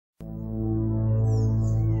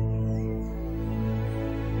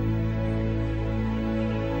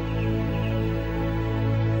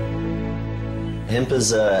Hemp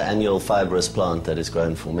is an annual fibrous plant that is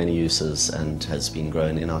grown for many uses and has been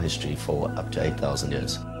grown in our history for up to 8,000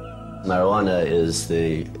 years. Marijuana is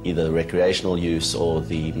either the recreational use or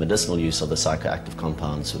the medicinal use of the psychoactive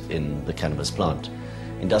compounds within the cannabis plant.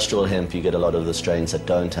 Industrial hemp, you get a lot of the strains that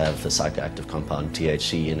don't have the psychoactive compound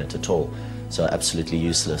THC in it at all, so absolutely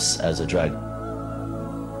useless as a drug.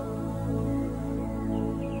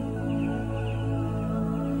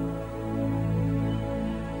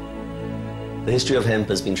 The history of hemp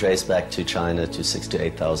has been traced back to China to 6,000 to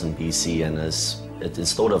 8,000 BC, and it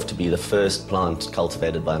is thought of to be the first plant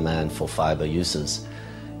cultivated by man for fiber uses.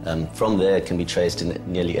 From there, it can be traced in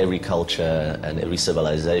nearly every culture and every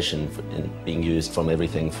civilization, being used from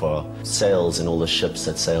everything for sails in all the ships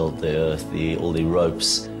that sailed the earth, all the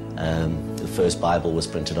ropes. The first Bible was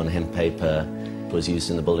printed on hemp paper. It was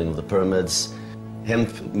used in the building of the pyramids.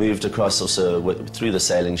 Hemp moved across also through the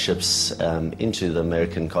sailing ships into the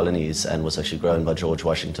American colonies and was actually grown by George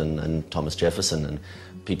Washington and Thomas Jefferson. And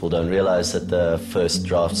people don't realize that the first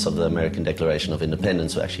drafts of the American Declaration of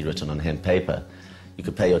Independence were actually written on hemp paper. You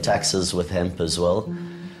could pay your taxes with hemp as well.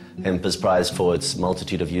 Hemp is prized for its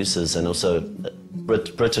multitude of uses, and also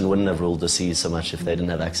Britain wouldn't have ruled the seas so much if they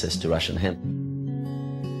didn't have access to Russian hemp.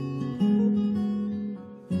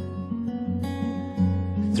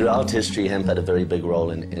 Throughout history, hemp had a very big role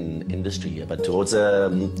in industry, but towards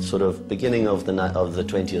the sort of beginning of the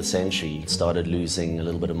 20th century, it started losing a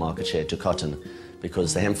little bit of market share to cotton,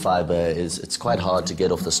 because the hemp fiber it's quite hard to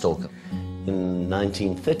get off the stalk. In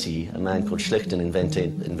 1930, a man called Schlichten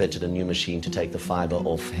invented a new machine to take the fiber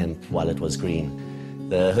off hemp while it was green.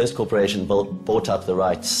 The Hearst Corporation bought up the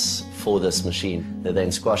rights for this machine. They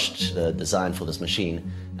then squashed the design for this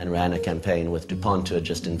machine and ran a campaign with DuPont, who had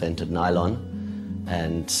just invented nylon,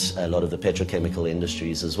 and a lot of the petrochemical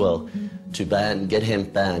industries as well, to get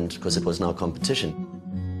hemp banned because it was now competition.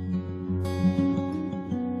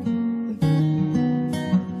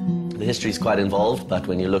 The history is quite involved, but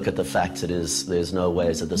when you look at the facts, there's no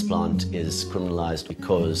ways that this plant is criminalized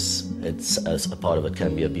because a part of it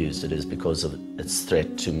can be abused. It is because of its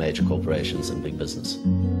threat to major corporations and big business.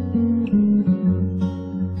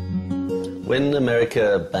 When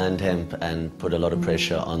America banned hemp and put a lot of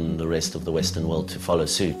pressure on the rest of the Western world to follow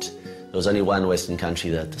suit, there was only one Western country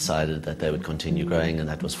that decided that they would continue growing, and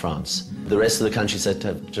that was France. The rest of the countries that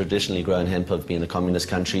have traditionally grown hemp have been the communist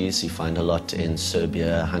countries. You find a lot in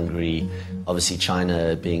Serbia, Hungary, obviously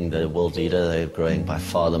China being the world leader, they're growing by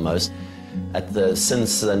far the most.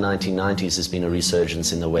 Since the 1990s, there's been a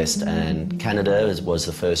resurgence in the West, and Canada was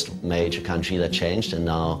the first major country that changed, and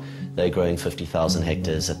now they're growing 50,000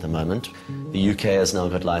 hectares at the moment. The UK has now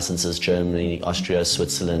got licenses. Germany, Austria,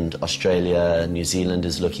 Switzerland, Australia, New Zealand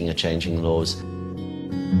is looking at changing laws.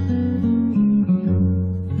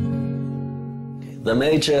 The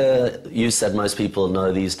major use that most people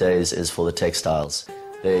know these days is for the textiles.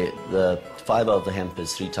 The fiber of the hemp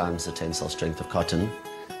is 3 times the tensile strength of cotton,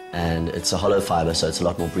 and it's a hollow fiber, so it's a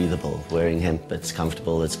lot more breathable. Wearing hemp, it's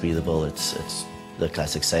comfortable, it's breathable, it's the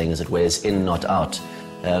classic saying is it wears in, not out.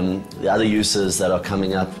 The other uses that are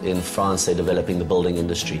coming up in France, they're developing the building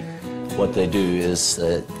industry. What they do is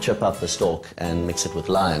chip up the stalk and mix it with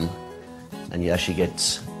lime, and you actually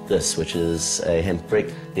get this, which is a hemp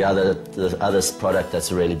brick. The other product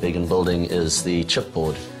that's really big in building is the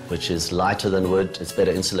chipboard, which is lighter than wood, it's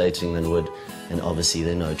better insulating than wood, and obviously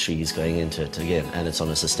there are no trees going into it again, and it's on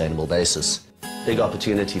a sustainable basis. Big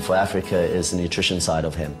opportunity for Africa is the nutrition side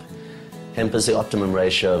of hemp. Hemp is the optimum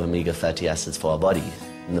ratio of omega fatty acids for our body,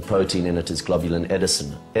 and the protein in it is globulin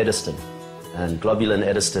edestin. And globulin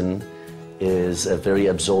edestin is a very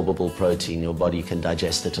absorbable protein. Your body can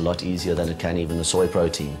digest it a lot easier than it can even the soy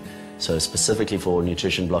protein. So specifically for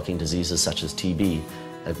nutrition blocking diseases such as TB,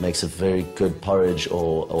 it makes a very good porridge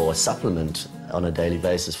or a supplement on a daily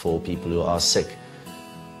basis for people who are sick.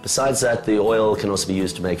 Besides that, the oil can also be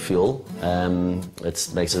used to make fuel. It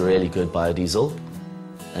makes a really good biodiesel.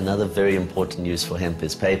 Another very important use for hemp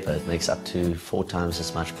is paper. It makes up to 4 times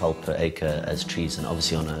as much pulp per acre as trees, and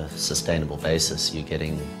obviously on a sustainable basis, you're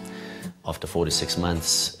getting, after 4 to 6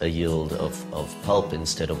 months, a yield of pulp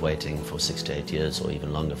instead of waiting for 6 to 8 years or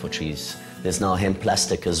even longer for trees. There's now hemp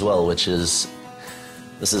plastic as well, this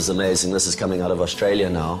is amazing. This is coming out of Australia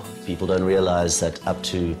now. People don't realize that up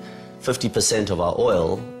to 50% of our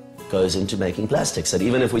oil goes into making plastics. And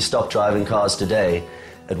even if we stop driving cars today,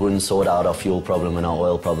 it wouldn't sort out our fuel problem and our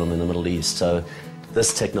oil problem in the Middle East. So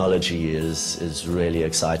this technology is really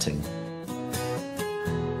exciting.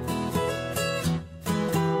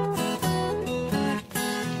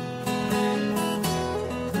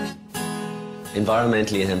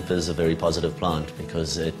 Environmentally, hemp is a very positive plant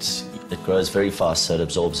because It grows very fast, so it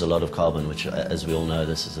absorbs a lot of carbon, which, as we all know,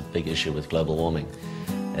 this is a big issue with global warming.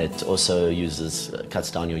 It also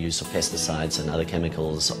cuts down your use of pesticides and other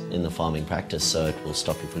chemicals in the farming practice, so it will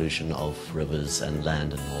stop your pollution of rivers and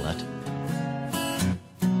land and all that.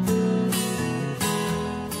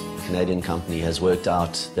 A Canadian company has worked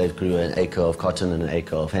out, they grew an acre of cotton and an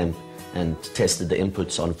acre of hemp and tested the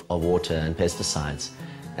inputs of water and pesticides.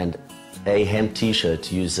 And a hemp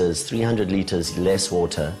t-shirt uses 300 litres less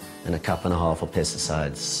water and a cup and a half of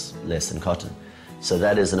pesticides less than cotton. So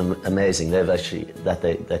that is amazing.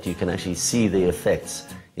 That you can actually see the effects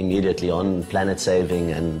immediately on planet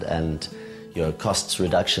saving and costs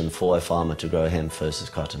reduction for a farmer to grow hemp versus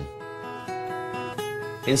cotton.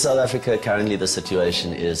 In South Africa, currently the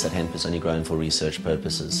situation is that hemp is only grown for research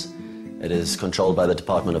purposes. It is controlled by the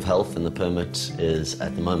Department of Health, and the permit is,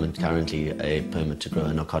 at the moment, currently a permit to grow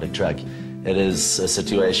a narcotic drug. It is a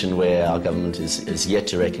situation where our government is yet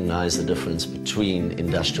to recognize the difference between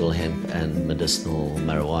industrial hemp and medicinal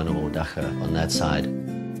marijuana or dacha on that side.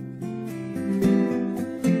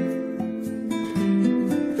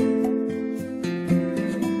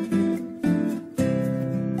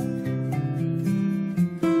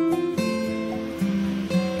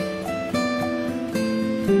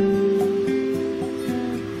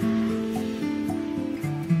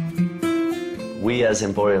 We as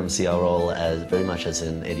Emporium see our role as very much as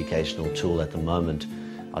an educational tool at the moment.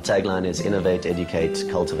 Our tagline is innovate, educate,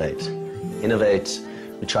 cultivate. Innovate,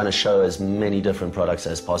 we're trying to show as many different products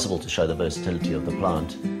as possible to show the versatility of the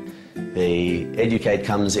plant. The educate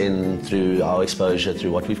comes in through our exposure,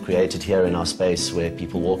 through what we've created here in our space, where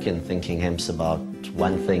people walk in thinking hemp's about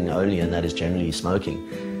one thing only, and that is generally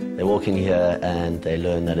smoking. They walk in here and they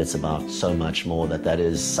learn that it's about so much more, that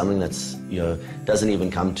is something that's, doesn't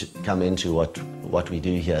even come into what we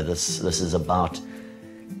do here. This is about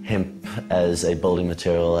hemp as a building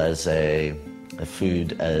material, as a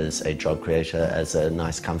food, as a job creator, as a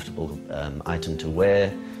nice, comfortable item to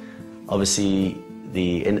wear. Obviously,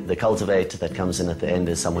 the cultivate that comes in at the end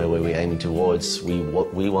is somewhere where we're aiming towards. We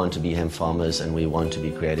want to be hemp farmers, and we want to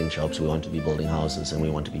be creating jobs, we want to be building houses, and we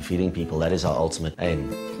want to be feeding people. That is our ultimate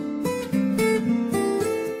aim.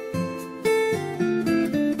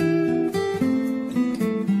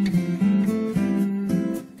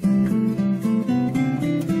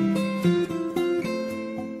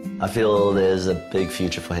 I feel there's a big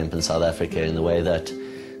future for hemp in South Africa in the way that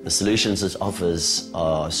the solutions it offers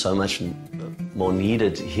are so much more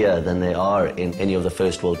needed here than they are in any of the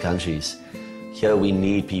first world countries. Here we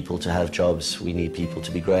need people to have jobs, we need people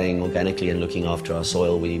to be growing organically and looking after our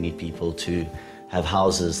soil, we need people to have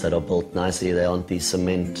houses that are built nicely. They aren't these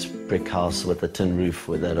cement brick house with a tin roof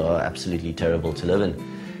that are absolutely terrible to live in.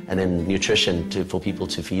 And then nutrition for people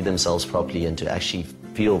to feed themselves properly and to actually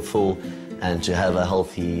feel full and to have a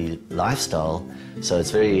healthy lifestyle. So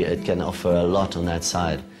it can offer a lot on that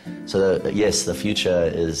side. So yes, the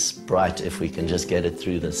future is bright if we can just get it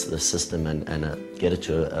through this system and get it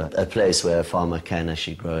to a place where a farmer can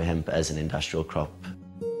actually grow hemp as an industrial crop.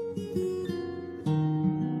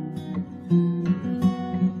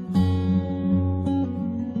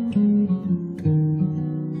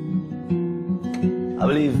 I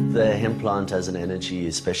believe the hemp plant has an energy,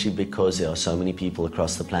 especially because there are so many people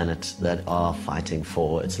across the planet that are fighting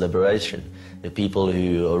for its liberation. There are people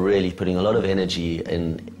who are really putting a lot of energy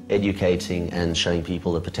in educating and showing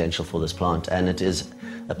people the potential for this plant, and it is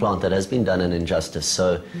a plant that has been done an injustice.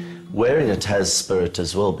 So wearing it has spirit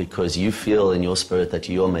as well, because you feel in your spirit that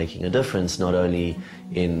you are making a difference, not only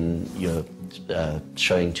in your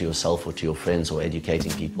showing to yourself or to your friends or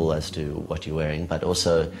educating people as to what you're wearing, but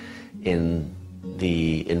also in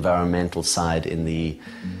the environmental side, in the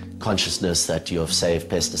consciousness that you have saved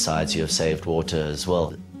pesticides, you have saved water as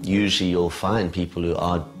well. Usually you'll find people who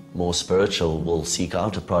are more spiritual will seek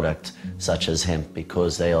out a product such as hemp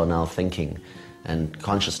because they are now thinking, and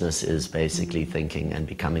consciousness is basically thinking and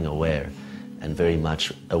becoming aware, and very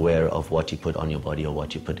much aware of what you put on your body or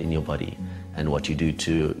what you put in your body and what you do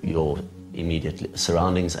to your immediate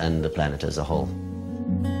surroundings and the planet as a whole.